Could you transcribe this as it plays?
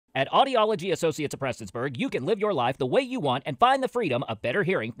At Audiology Associates of Prestonsburg, you can live your life the way you want and find the freedom of better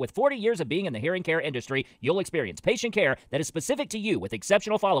hearing. With 40 years of being in the hearing care industry, you'll experience patient care that is specific to you with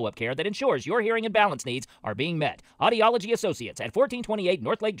exceptional follow-up care that ensures your hearing and balance needs are being met. Audiology Associates at 1428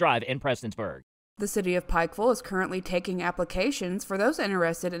 North Lake Drive in Prestonsburg. The City of Pikeville is currently taking applications for those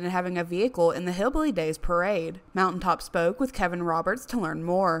interested in having a vehicle in the Hillbilly Days parade. Mountaintop spoke with Kevin Roberts to learn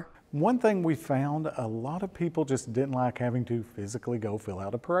more. One thing we found, a lot of people just didn't like having to physically go fill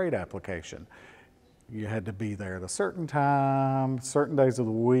out a parade application. You had to be there at a certain time, certain days of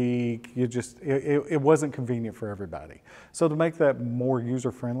the week. It wasn't convenient for everybody. So to make that more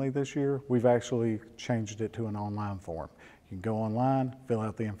user-friendly this year, we've actually changed it to an online form. You can go online, fill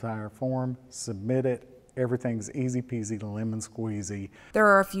out the entire form, submit it. Everything's easy peasy, lemon squeezy. There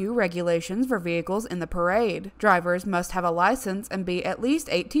are a few regulations for vehicles in the parade. Drivers must have a license and be at least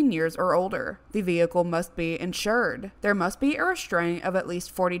 18 years or older. The vehicle must be insured. There must be a restraint of at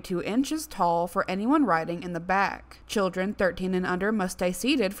least 42 inches tall for anyone riding in the back. Children 13 and under must stay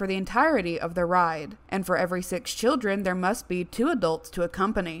seated for the entirety of the ride. And for every 6 children, there must be 2 adults to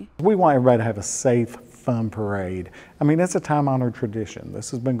accompany. We want everybody to have a safe, fun parade. I mean, it's a time-honored tradition. This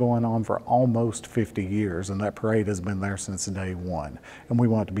has been going on for almost 50 years, and that parade has been there since day one. And we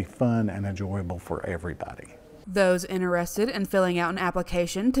want it to be fun and enjoyable for everybody. Those interested in filling out an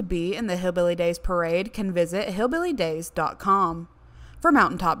application to be in the Hillbilly Days parade can visit hillbillydays.com. For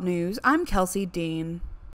Mountaintop News, I'm Kelsey Dean.